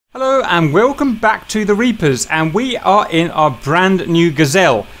Hello and welcome back to the Reapers, and we are in our brand new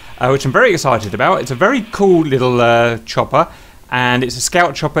Gazelle, which I'm very excited about. It's a very cool little chopper, and it's a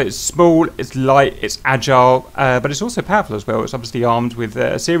scout chopper. It's small, it's light, it's agile, but it's also powerful as well. It's obviously armed with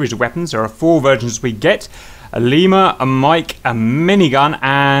a series of weapons. There are 4 versions we get: a lemur, a mic, a minigun,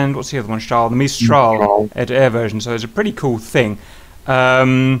 and what's the other one, Charles? The Mistral air-to-air version. So it's a pretty cool thing.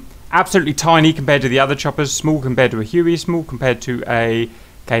 Absolutely tiny compared to the other choppers, small compared to a Huey, small compared to a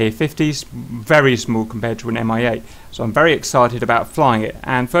KA-50s, very small compared to an MI8. So I'm very excited about flying it.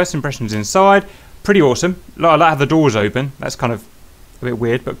 And first impressions inside, pretty awesome. I like how the doors open. That's kind of a bit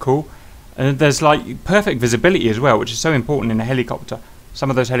weird, but cool. And there's like perfect visibility as well, which is so important in a helicopter. Some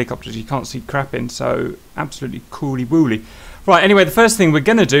of those helicopters you can't see crap in, so absolutely cooly wooly. Right, anyway, the first thing we're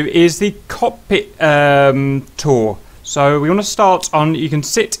going to do is the cockpit tour. So we want to start on, you can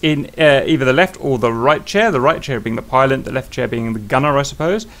sit in either the left or the right chair being the pilot, the left chair being the gunner, I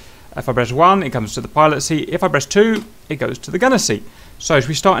suppose. If I press 1, it comes to the pilot seat. If I press 2, it goes to the gunner seat. So should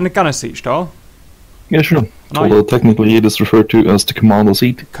we start in the gunner seat, Stahl? Yeah, sure. Although technically it is referred to as the commander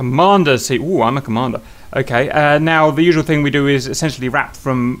seat. Commander seat. Ooh, I'm a commander. Okay, now the usual thing we do is essentially wrap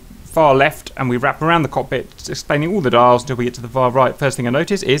from far left, and we wrap around the cockpit, explaining all the dials until we get to the far right. First thing I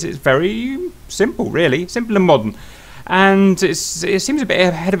notice is it's very simple, really. Simple and modern. And it seems a bit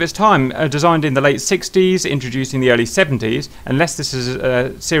ahead of its time, designed in the late 60s, introduced in the early 70s. Unless this is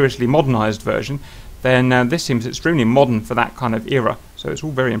a seriously modernised version, then this seems extremely modern for that kind of era. So it's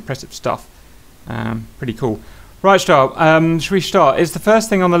all very impressive stuff. Pretty cool. Right, should we start? Is the first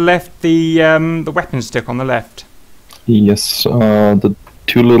thing on the left the weapon stick on the left? Yes, the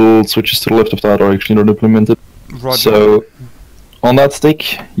 2 little switches to the left of that are actually not implemented. Roger. So on that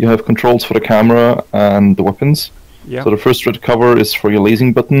stick you have controls for the camera and the weapons. Yep. So the first red cover is for your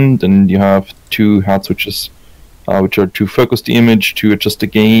lasing button, then you have 2 hat switches, which are to focus the image, to adjust the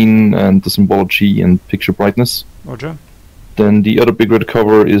gain and the symbology and picture brightness. Roger. Then the other big red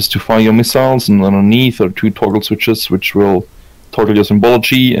cover is to fire your missiles, and underneath are 2 toggle switches which will toggle your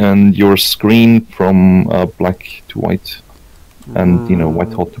symbology and your screen from black to white, and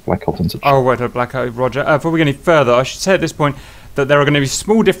white hot to black hot and such. Oh, white hot, black hot, Roger. Before we go any further, I should say at this point that there are going to be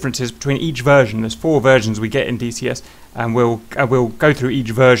small differences between each version. There's 4 versions we get in DCS, and we'll go through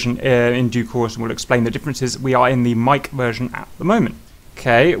each version in due course, and we'll explain the differences. We are in the mic version at the moment.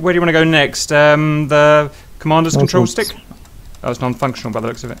 Okay, where do you want to go next? The commander's control stick? Oh, it's non-functional by the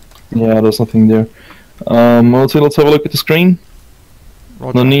looks of it. Yeah, there's nothing there. Let's have a look at the screen.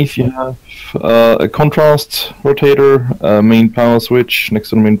 Roger. Underneath you have a contrast rotator, a main power switch.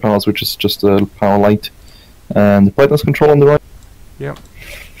 Next to the main power switch is just a power light, and the brightness control on the right. Yep.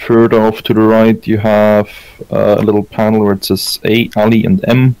 Further off to the right you have a little panel where it says A, Ali, and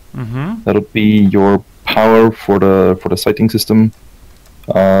M. That'll be your power for the sighting system.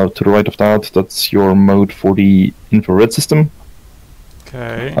 To the right of that, that's your mode for the infrared system.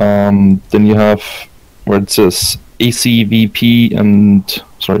 Okay. Then you have where it says AC, VP, and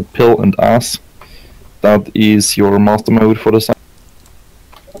pill and ass. That is your master mode for the sight.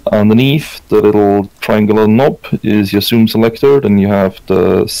 Underneath the little triangular knob is your zoom selector. Then you have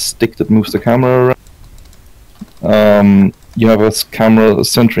the stick that moves the camera around. You have a camera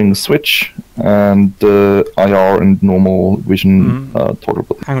centering switch and the IR and normal vision toggle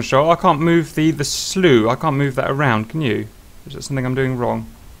button. Hang on, Charles. I can't move the slew. I can't move that around. Can you? Is that something I'm doing wrong?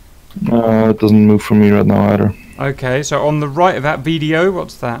 It doesn't move for me right now either. Okay, so on the right of that VDO,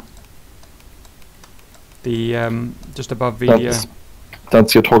 what's that? The just above VDO.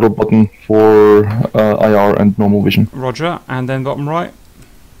 That's your toggle button for IR and normal vision. Roger, and then bottom right?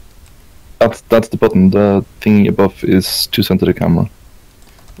 That's the button. The thingy above is to center the camera.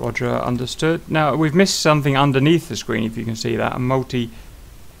 Roger, understood. Now, we've missed something underneath the screen, if you can see that.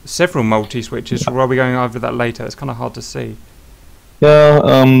 Several multi-switches. Or are we going over that later? It's kind of hard to see.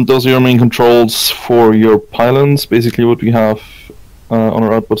 Yeah, those are your main controls for your pylons. Basically what we have on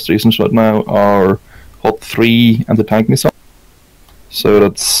our outboard stations right now are Hot 3 anti-tank missiles. So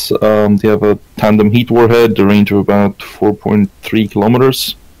that's they have a tandem heat warhead, the range of about 4.3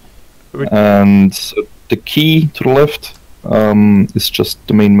 kilometers. And the key to the left is just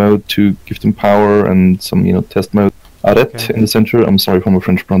the main mode to give them power and some test mode. Arrête in the center, I'm sorry for my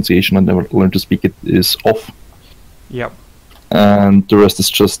French pronunciation, I never learned to speak it, is off. Yep. And the rest is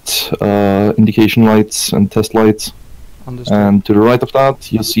just indication lights and test lights. Understood. And to the right of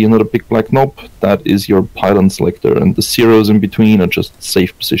that, you'll see another big black knob. That is your pylon selector, and the zeros in between are just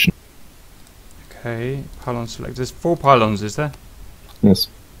safe position. Okay, pylon select. There's 4 pylons, is there? Yes.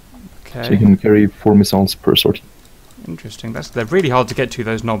 Okay. So you can carry 4 missiles per sortie. Interesting. They're really hard to get to,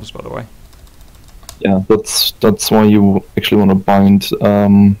 those knobs, by the way. Yeah, that's why you actually want to bind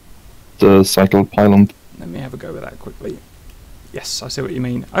the cycle pylon. Let me have a go with that quickly. Yes, I see what you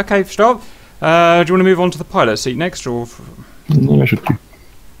mean. Okay, stop. Do you want to move on to the pilot seat next, or? Yeah, I should do.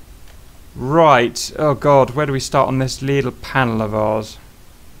 Right. Oh God, where do we start on this little panel of ours?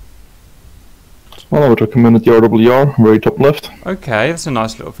 Well, I would recommend the RWR, very top left. Okay, that's a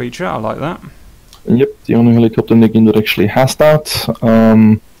nice little feature. I like that. Yep, the only helicopter in the game that actually has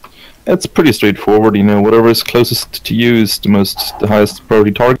that. It's pretty straightforward, you know, whatever is closest to you is the highest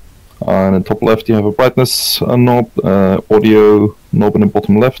priority target. And in the top left you have a brightness knob, audio knob in the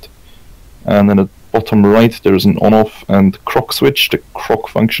bottom left. And then at bottom right there's an on-off and croc switch. The croc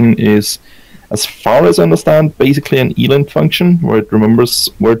function is, as far as I understand, basically an ELINT function, where it remembers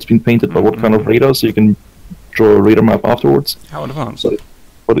where it's been painted by what kind of radar, so you can draw a radar map afterwards. How advanced.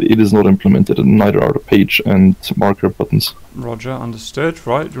 But it is not implemented, and neither are the page and marker buttons. Roger, understood.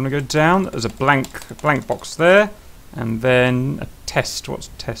 Right, do you want to go down? There's a blank box there, and then a test. What's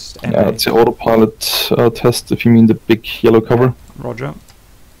test? Yeah, it's the autopilot test, if you mean the big yellow cover. Roger.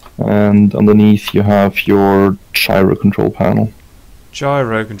 And underneath you have your gyro control panel.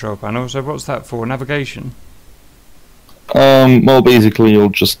 Gyro control panel. So what's that for? Navigation? Well, basically you'll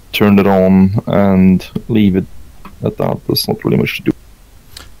just turn it on and leave it at that. There's not really much to do.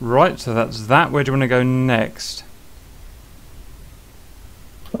 Right, so that's that. Where do you want to go next?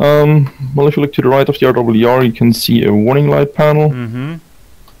 Well, if you look to the right of the RWR, you can see a warning light panel. Mm-hmm.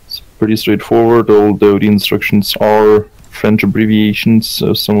 It's pretty straightforward, although the instructions are French abbreviations,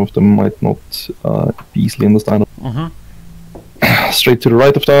 so some of them might not be easily understandable. Mm-hmm. Straight to the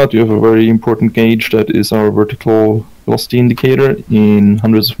right of that, you have a very important gauge. That is our vertical velocity indicator in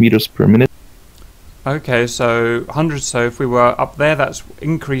hundreds of meters per minute. Okay, so 100. So if we were up there, that's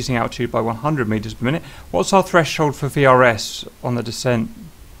increasing altitude by 100 meters per minute. What's our threshold for VRS on the descent?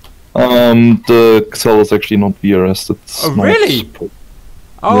 The Gazelle is actually not VRS. That's Oh, not really?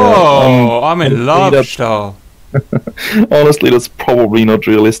 Yeah, I'm in love, Star. Honestly, that's probably not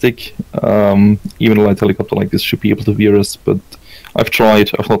realistic. Even a light helicopter like this should be able to VRS, but I've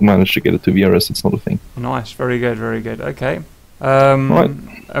tried. I've not managed to get it to VRS. It's not a thing. Nice, very good, very good. Okay. Right.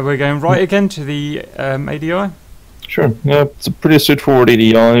 Are we going right again to the ADI? Sure. Yeah, it's a pretty straightforward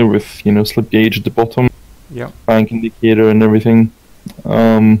ADI with slip gauge at the bottom, Yeah. bank indicator, and everything.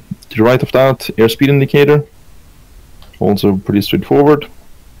 To the right of that, airspeed indicator. Also pretty straightforward.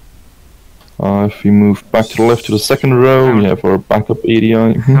 If we move back to the left to the second row, we have our backup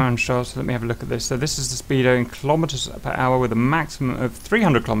ADI. So let me have a look at this. So this is the speedo in kilometers per hour with a maximum of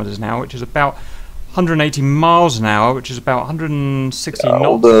 300 kilometers an hour, which is about 180 miles an hour, which is about 160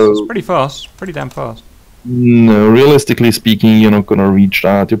 knots. It's pretty fast, pretty damn fast. No, realistically speaking, you're not going to reach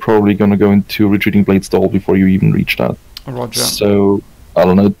that. You're probably going to go into retreating blade stall before you even reach that. Roger. So, I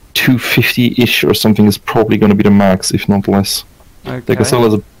don't know, 250-ish or something is probably going to be the max, if not less. Okay. The Gazelle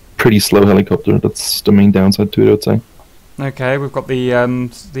is a pretty slow helicopter. That's the main downside to it, I'd say. Okay, we've got the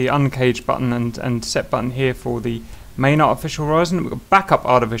uncaged button and set button here for the main artificial horizon. We've got backup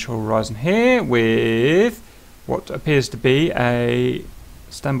artificial horizon here with what appears to be a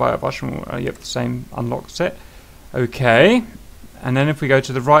standby option. Yep, the same unlock set. Okay, and then if we go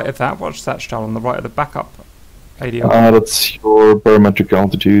to the right of that, what's that style on the right of the backup ADI? That's your barometric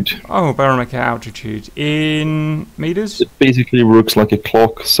altitude. Oh, barometric altitude in meters? It basically works like a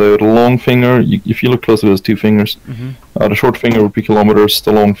clock. So the long finger, if you look closely, there's two fingers. The short finger would be kilometers,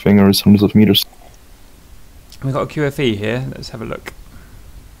 the long finger is hundreds of meters. We've got a QFE here. Let's have a look.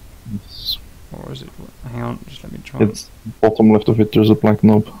 Or is it? Hang on, just let me try. It's bottom left of it. There's a black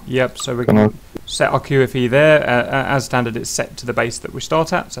knob. Yep. So we can set our QFE there. As standard, it's set to the base that we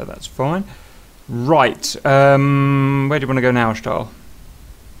start at, so that's fine. Right. Where do you want to go now, Stahl?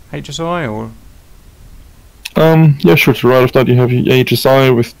 HSI or? Yeah, sure. To the right of that, you have your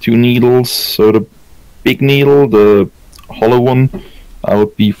HSI with two needles. So the big needle, the hollow one,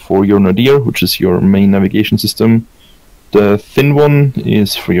 would be for your nadir, which is your main navigation system. The thin one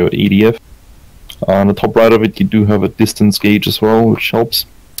is for your ADF. On the top right of it, you do have a distance gauge as well, which helps.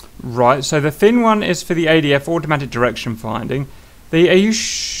 Right, so the thin one is for the ADF, automatic direction finding.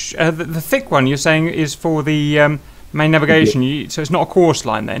 The thick one you're saying is for the main navigation. So it's not a course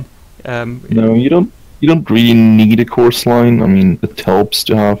line then. No, you don't really need a course line. I mean, it helps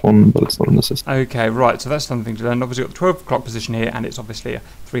to have one, but it's not a necessity. Okay, right. So that's something to learn. Obviously, got the 12 o'clock position here, and it's obviously a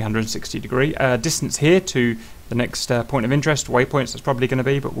 360 degree distance here to the next point of interest. Waypoints. That's probably going to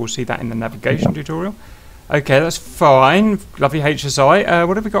be, but we'll see that in the navigation tutorial. Okay, that's fine. Lovely HSI.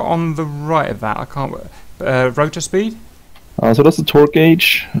 What have we got on the right of that? I can't. Rotor speed. So that's the torque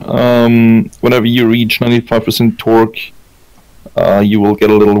gauge. Whenever you reach 95% torque, you will get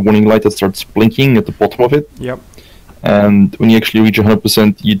a little warning light that starts blinking at the bottom of it. Yep. And when you actually reach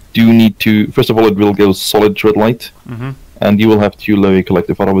 100%, you do need to... First of all, it will go solid red light. And you will have to lower your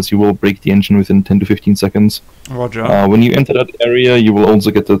collective, otherwise you will break the engine within 10 to 15 seconds. Roger. When you enter that area, you will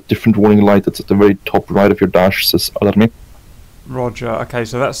also get a different warning light that's at the very top right of your dash, says alarme. Roger. Okay,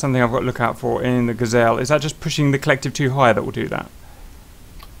 so that's something I've got to look out for in the Gazelle. Is that just pushing the collective too high that will do that?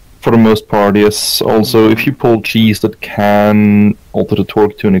 For the most part, yes. Also, if you pull G's, that can alter the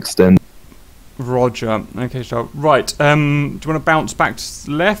torque to an extent. Roger. Okay, so right. Do you want to bounce back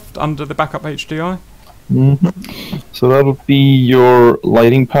to left under the backup HDI? So that would be your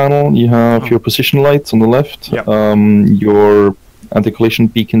lighting panel. You have your position lights on the left, Yep. Your anti-collision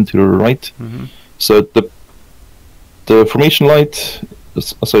beacon to the right. So the formation light,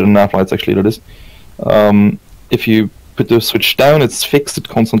 sorry, the nav lights actually, that is. If you put the switch down, it's fixed, it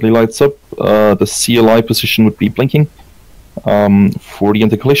constantly lights up. The CLI position would be blinking. For the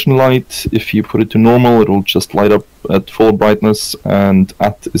anti-collision light, if you put it to normal, it will just light up at full brightness, and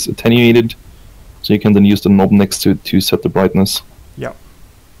at is attenuated. So you can then use the knob next to it to set the brightness. Yep.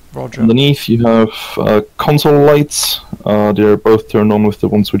 Roger. Underneath you have console lights. They're both turned on with the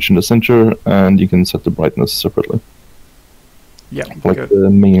one switch in the center, and you can set the brightness separately. Yeah, like good. the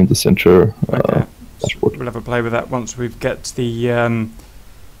main and the center dashboard. We'll have a play with that once we get the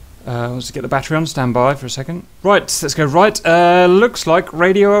let's get the battery on standby for a second. Right, let's go right. Looks like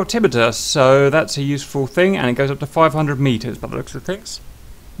radio altimeter, so that's a useful thing, and it goes up to 500 meters by the looks of things.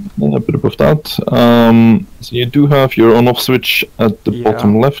 A bit above that. So you do have your on-off switch at the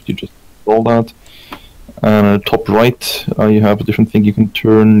bottom left. You just roll that, and at the top right, you have a different thing you can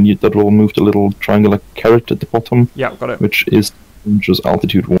turn. That will move the little triangular caret at the bottom. Yeah, got it. Which is just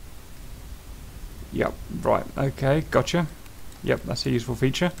altitude 1. Yep. Right. Okay. Gotcha. Yep. That's a useful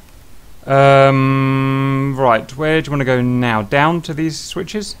feature. Right. Where do you want to go now? Down to these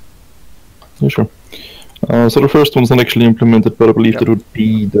switches? Yeah, sure. So the first one's not actually implemented, but I believe that would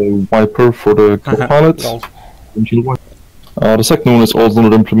be the wiper for the co-pilot. The second one is also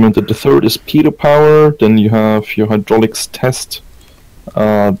not implemented. The third is pitot power. Then you have your hydraulics test.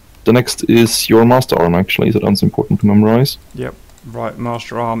 The next is your master arm, actually, so that's important to memorize. Yep. Right,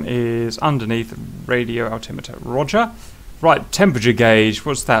 master arm is underneath radio altimeter. Roger. Right, temperature gauge.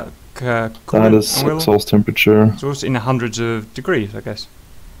 What's that? That is exhaust temperature. So it's in the hundreds of degrees, I guess.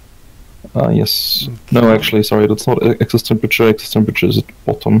 Yes. Okay. No, actually, sorry, that's not excess temperature. Excess temperature is at the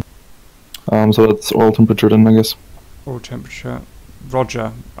bottom. So that's oil temperature then, I guess. Oil temperature.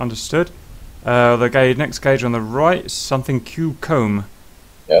 Roger. Understood. The gauge, next gauge on the right is something Q comb.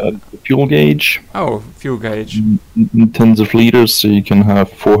 Yeah, the fuel gauge. Oh, fuel gauge. In tens of liters, so you can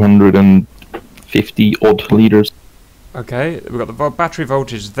have 450 odd liters. Okay, we've got the battery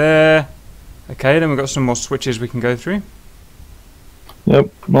voltage there. Okay, then we've got some more switches we can go through. Yep.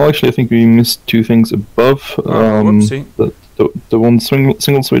 Well, actually, I think we missed two things above. Whoopsie. The one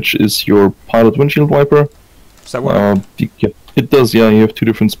single switch is your pilot windshield wiper. Does that work? It does, yeah. You have two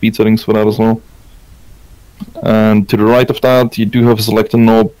different speed settings for that as well. And to the right of that, you do have a selector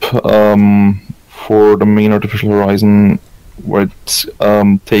knob for the main artificial horizon, where it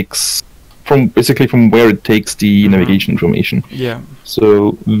takes from where it takes the navigation information. Yeah.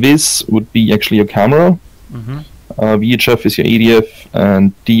 So this would be actually your camera. VHF is your ADF,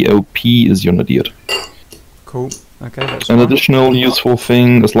 and DOP is your nadir. Cool. Okay, that's an additional useful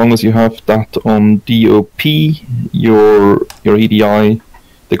thing, as long as you have that on DOP, your ADI,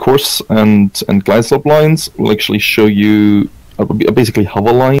 the course and glide slope lines will actually show you basically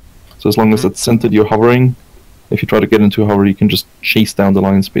hover line. So as long as it's centered, you're hovering. If you try to get into a hover, you can just chase down the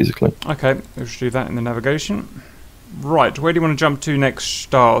lines, basically. Okay, we should do that in the navigation. Right, where do you want to jump to next,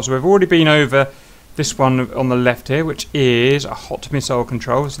 Stars? We've already been over this one on the left here, which is a hot missile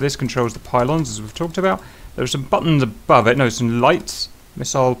control. So this controls the pylons, as we've talked about. There are some buttons above it. No, some lights.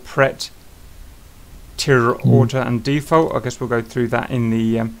 Missile, pret, tir, order, and default. I guess we'll go through that in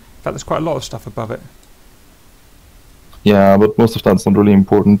the... in fact, there's quite a lot of stuff above it. Yeah, but most of that's not really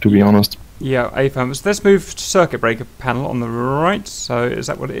important, to be honest. Yeah, AFM. So let's move to circuit breaker panel on the right. So is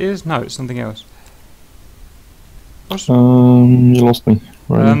that what it is? No, it's something else. You lost me.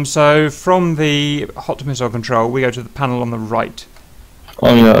 Right. So from the hot missile control, we go to the panel on the right.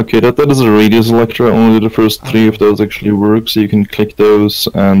 Oh yeah, okay, that is a radio selector. Only the first three of those actually work, so you can click those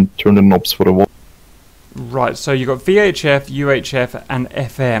and turn the knobs for the wall. Right, so you've got VHF, UHF, and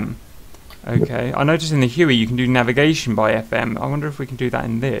FM. Okay, yep. I noticed in the Huey you can do navigation by FM. I wonder if we can do that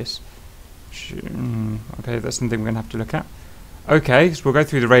in this. Okay, that's something we're going to have to look at. Okay, so we'll go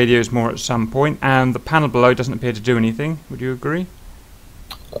through the radios more at some point, and the panel below doesn't appear to do anything. Would you agree?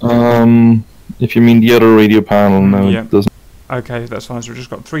 If you mean the other radio panel, no, it doesn't. Okay, that's fine. So we've just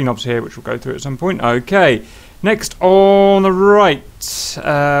got 3 knobs here, which we'll go through at some point. Okay, next on the right,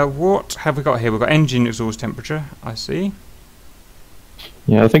 what have we got here? We've got engine exhaust temperature, I see.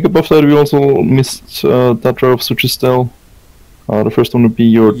 Yeah, I think above that we also missed that row of switches still. The first one would be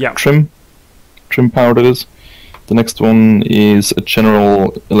your trim power, that is. The next one is a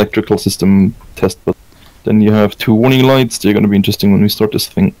general electrical system test button. Then you have 2 warning lights. They're going to be interesting when we start this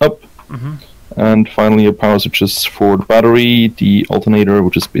thing up. And finally, your power switches for the battery, the alternator,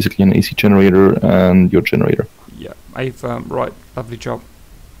 which is basically an AC generator, and your generator. Yeah, right, lovely job.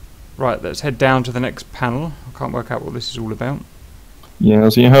 Right, let's head down to the next panel. I can't work out what this is all about. Yeah,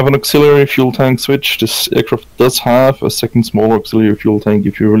 so you have an auxiliary fuel tank switch. This aircraft does have a second smaller auxiliary fuel tank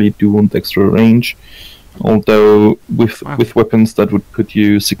if you really do want extra range. Although with weapons that would put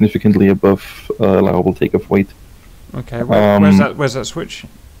you significantly above allowable takeoff weight. Okay, where's that switch?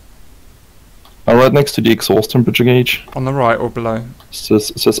 Right next to the exhaust temperature gauge. On the right or below? It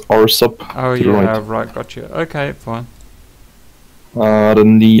says R sub. Oh to yeah, the right, gotcha. Okay, fine.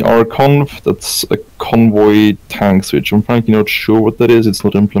 Then the R-conv, that's a convoy tank switch. I'm frankly not sure what that is. It's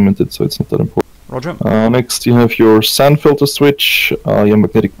not implemented, so it's not that important. Roger. Next you have your sand filter switch, your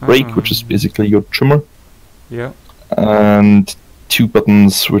magnetic brake, which is basically your trimmer. Yeah. And 2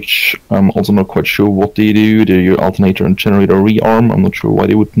 buttons, which I'm also not quite sure what they do. They're your alternator and generator rearm. I'm not sure why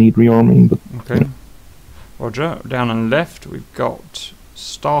they would need rearming, but... Okay. You know. Roger. Down and left, we've got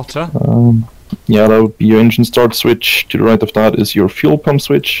starter. Yeah, that would be your engine start switch. To the right of that is your fuel pump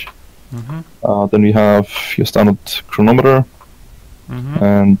switch. Then we have your standard chronometer.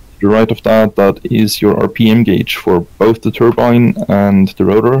 And to the right of that is your RPM gauge for both the turbine and the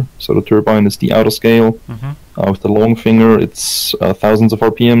rotor. So the turbine is the outer scale. With the long finger, it's thousands of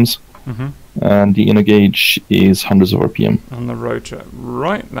RPMs. And the inner gauge is hundreds of RPM. On the rotor.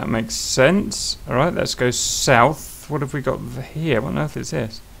 Right, that makes sense. Alright, let's go south. What have we got here? What on earth is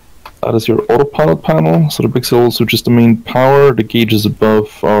this? That is your autopilot panel. So the big cells, which is the main power. The gauges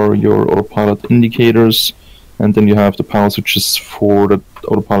above are your autopilot indicators. And then you have the power switches for the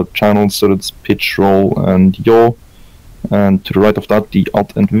autopilot channels, so that's pitch, roll, and yaw. And to the right of that, the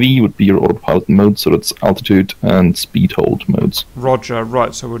Alt and V would be your autopilot mode, so that's altitude and speed hold modes. Roger,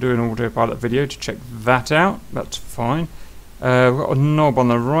 right, so we'll do an autopilot video to check that out. That's fine. We've got a knob on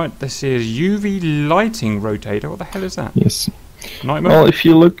the right. This is UV lighting rotator. What the hell is that? Yes. Night mode? Well, if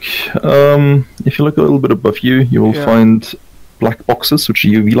you look a little bit above you, you will find black boxes, which are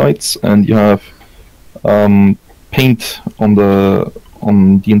UV lights, and you have paint on the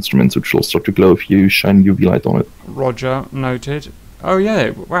instruments, which will start to glow if you shine UV light on it. Roger, noted. Oh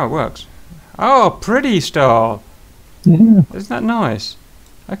yeah, wow, it works. Oh, pretty style. Yeah. Isn't that nice?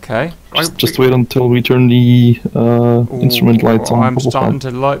 Okay. Just wait until we turn the instrument lights on. I'm starting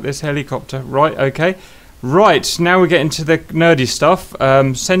to like this helicopter. Right, okay. Right, now we get into the nerdy stuff.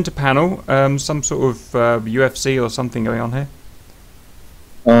 Center panel, some sort of UFC or something going on here.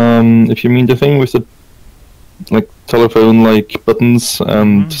 If you mean the thing with the telephone-like buttons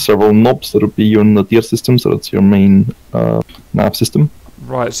and several knobs, that would be your nadir system, so that's your main nav system.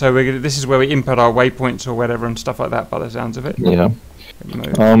 Right, so this is where we input our waypoints or whatever and stuff like that, by the sounds of it. Yeah.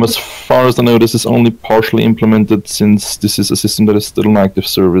 As far as I know, this is only partially implemented, since this is a system that is still in active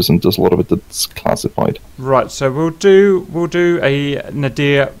service and there's a lot of it that's classified. Right, so we'll do a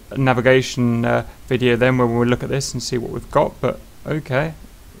nadir navigation video then, where we'll look at this and see what we've got. But okay,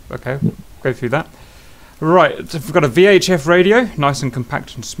 go through that. Right, so we've got a VHF radio, nice and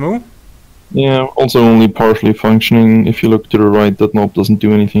compact and small. Yeah, also only partially functioning. If you look to the right, that knob doesn't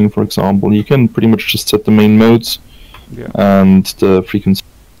do anything, for example. You can pretty much just set the main modes and the frequency.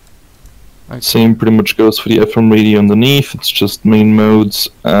 Okay. Same pretty much goes for the FM radio underneath. It's just main modes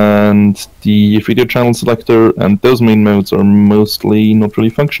and the radio channel selector, and those main modes are mostly not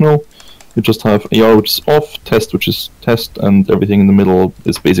really functional. You just have AR, which is off, test, which is test, and everything in the middle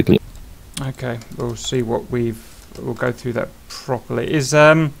is basically... Okay, we'll see what we'll go through that properly.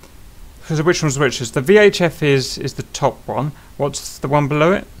 So which one's which? The VHF is the top one. What's the one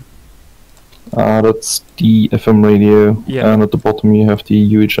below it? That's the FM radio, and at the bottom you have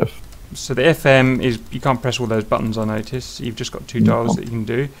the UHF. So the FM is, you can't press all those buttons, I notice. You've just got 2 dials that you can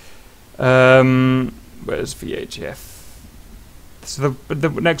do. Where's VHF? So the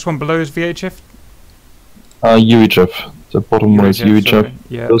next one below is VHF? UHF. The bottom one is UHF.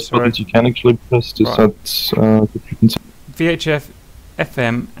 Yeah, those buttons you can actually press to set the frequency. VHF,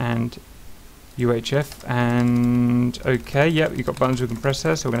 FM, and UHF. And okay, you've got buttons we can press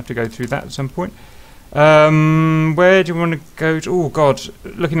there, so we're going to have to go through that at some point. Where do you want to go to? Oh god,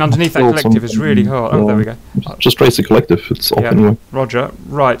 looking underneath that collective is really hard. Oh, there we go. Just trace the collective, it's off anyway. Roger.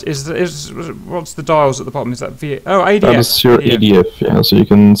 Right, what's the dials at the bottom? Is that ADF? That is your ADF, yeah, so you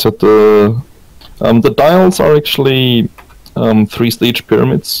can set the dials are actually 3-stage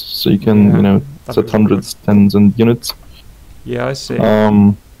pyramids, so you can, set hundreds, tens, and units. Yeah, I see.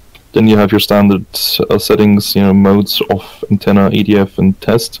 Then you have your standard settings, modes of antenna, ADF, and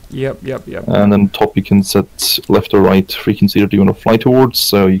test. Yep. And then top you can set left or right frequency that you want to fly towards.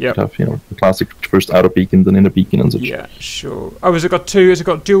 So you could have, the classic first outer beacon, then inner beacon, and such. Yeah, sure. Oh, has it got two? Has it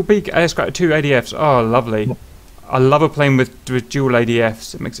got dual beacon? It's got 2 ADFs. Oh, lovely. I love a plane with dual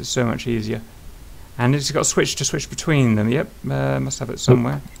ADFs. It makes it so much easier. And it's got a switch to switch between them. Yep, must have it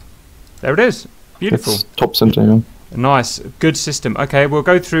somewhere. There it is. Beautiful. It's top center, yeah. Nice, good system. Okay, we'll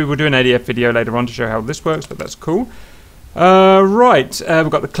do an ADF video later on to show how this works, but that's cool. Right, we've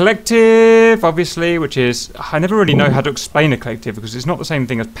got the collective, obviously, which is... I never really know how to explain a collective, because it's not the same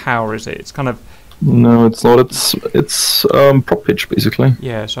thing as power, is it? It's kind of... No, it's not. It's prop pitch, basically.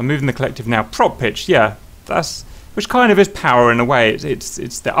 Yeah, so I'm moving the collective now. Prop pitch, yeah. That's... Which kind of is power in a way.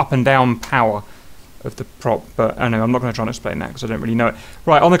 It's the up and down power of the prop, but I know I'm not going to try and explain that because I don't really know it.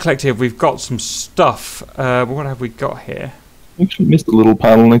 Right, on the collective we've got some stuff. What have we got here? I actually missed a little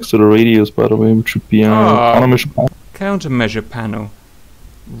panel next to the radios, by the way, which should be a countermeasure panel. Countermeasure panel.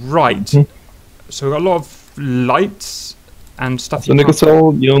 Right. So we've got a lot of lights and stuff. So in the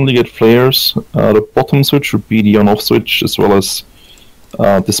Gazelle, you only get flares. The bottom switch would be the on-off switch, as well as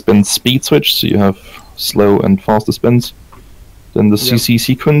dispense speed switch, so you have slow and fast dispense. Then the CC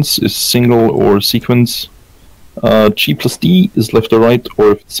sequence is single or sequence. G plus D is left or right,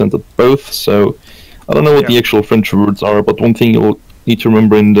 or if it's sent at both. So I don't know what the actual French words are, but one thing you'll need to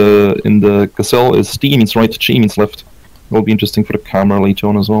remember in the Gazelle is D means right, G means left. It'll be interesting for the camera later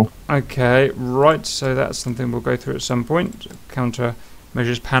on as well. Okay, right. So that's something we'll go through at some point. Counter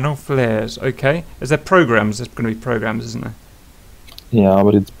measures panel flares. Okay. Is there programs? There's going to be programs, isn't there? Yeah,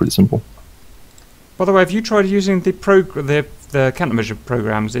 but it's pretty simple. By the way, have you tried using the countermeasure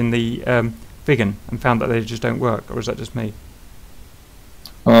programs in the vegan and found that they just don't work, or is that just me?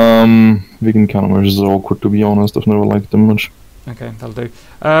 Vegan countermeasures are awkward, to be honest. I've never liked them much. Okay, that'll do.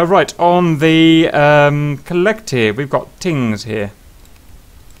 Right, on the collective, we've got tings here.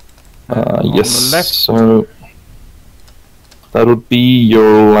 Yes, on the left. So that would be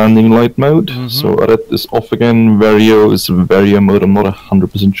your landing light mode. So that is off again. Vario is Vario mode. I'm not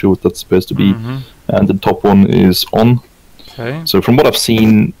 100% sure what that's supposed to be. And the top one is on. Okay. So from what I've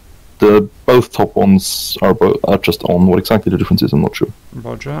seen, both top ones are just on. What exactly the difference is, I'm not sure.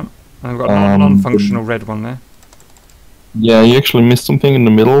 Roger. And we've got a non-functional red one there. Yeah, you actually missed something in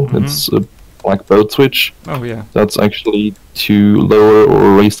the middle. It's a black boat switch. Oh yeah. That's actually to lower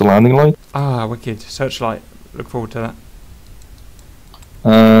or raise the landing light. Ah, wicked. Searchlight. Look forward to that.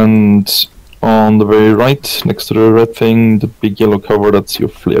 And on the very right, next to the red thing, the big yellow cover, that's your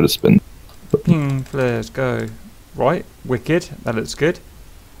flare spin. Ping, flares, go. Right, wicked. That looks good.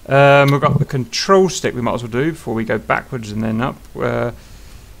 We've got the control stick we might as well do before we go backwards and then up.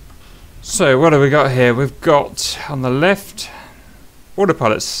 So what have we got here? We've got on the left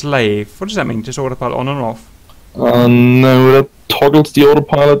autopilot slave. What does that mean? Just autopilot on and off? No, that toggles the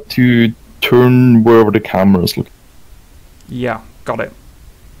autopilot to turn wherever the camera is looking. Yeah, got it.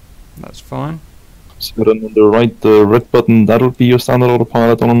 That's fine. So then on the right, the red button, that'll be your standard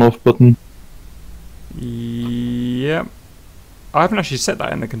autopilot on and off button. Yep. I haven't actually set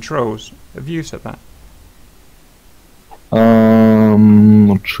that in the controls. Have you set that?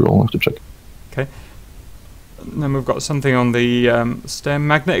 Not sure, I'll have to check. Okay. And then we've got something on the stem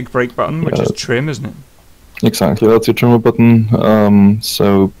magnetic brake button, which is trim, isn't it? Exactly, that's your trimmer button.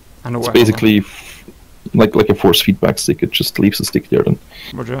 So it's basically like a force feedback stick. It just leaves the stick there then.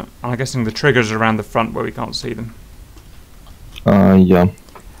 Roger. And I'm guessing the triggers are around the front where we can't see them. Yeah.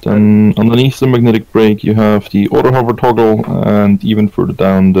 Then underneath the magnetic brake you have the auto hover toggle, and even further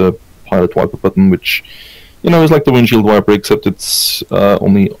down the pilot wiper button, which is like the windshield wiper, except it's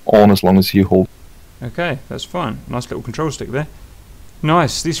only on as long as you hold. Okay, that's fine. Nice little control stick there.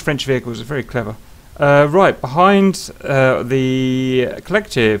 Nice. These French vehicles are very clever. Right, behind the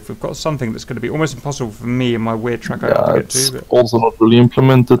collective, we've got something that's going to be almost impossible for me and my weird track to get to. It's also not really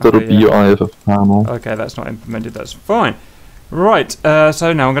implemented. That'll be your IFF panel. Okay, that's not implemented. That's fine. Right,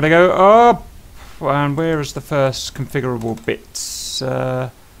 so now I'm going to go up. And where is the first configurable bits?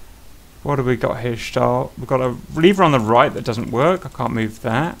 What have we got here, Star? We've got a lever on the right that doesn't work. I can't move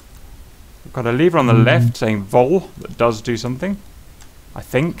that. We've got a lever on the left saying vol that does do something, I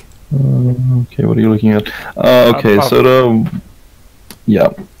think. Okay, what are you looking at? Okay, so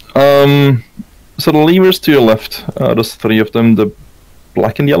So the levers to your left, there's 3 of them. The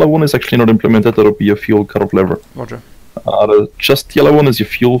black and yellow one is actually not implemented. That'll be a fuel cutoff lever. Roger. The just yellow one is your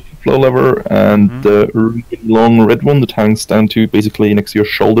fuel flow lever, and the really long red one that hangs down to basically next to your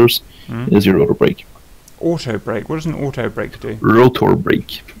shoulders is your rotor brake. Auto brake. What does an auto brake do? Rotor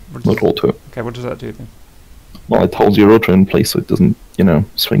brake, not auto. Okay, what does that do then? Well, it holds your rotor in place so it doesn't,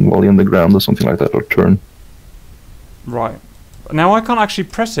 swing while you're on the ground or something like that, or turn. Right. Now I can't actually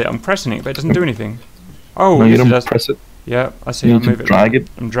press it. I'm pressing it, but it doesn't do anything. Oh, no, yes, you it don't does. press it. Yeah, I see. You I'll need to move it. drag it.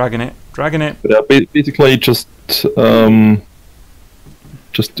 I'm dragging it. Dragging it. But basically, just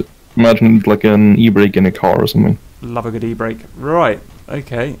imagine it like an e-brake in a car or something. Love a good e-brake. Right.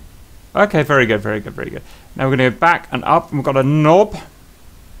 Okay. Okay. Very good. Very good. Very good. Now we're going to go back and up. And we've got a knob.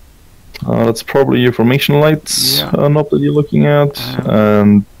 That's probably your formation lights knob that you're looking at, Uh-huh.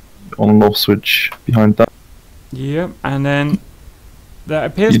 and on and off switch behind that. Yep. And then there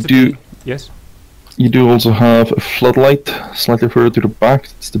appears You to do- be. Yes. You do also have a floodlight slightly further to the back.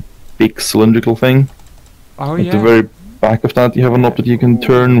 It's the big cylindrical thing. Oh At yeah. the very back of that, you have a knob that you can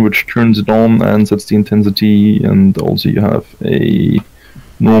turn, which turns it on and sets the intensity, and also you have a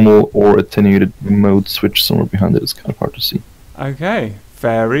normal or attenuated mode switch somewhere behind it. It's kind of hard to see. Okay.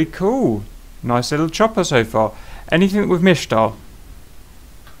 Very cool. Nice little chopper so far. Anything that we've missed, Dar?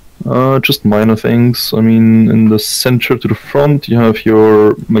 Just minor things. I mean, in the center to the front, you have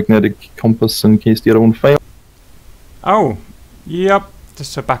your magnetic compass in case the other one fails. Oh. Yep.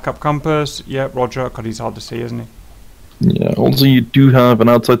 Just a backup compass. Yep. Roger. God, he's hard to see, isn't he? Yeah, also you do have an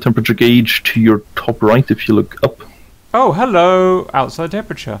outside temperature gauge to your top right if you look up. Oh, hello. Outside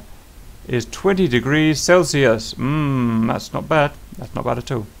temperature is 20 degrees Celsius. That's not bad. That's not bad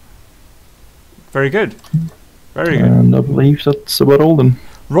at all. Very good. Very good. And I believe that's about all then.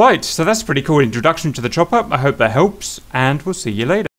 Right, so that's a pretty cool introduction to the chopper. I hope that helps, and we'll see you later.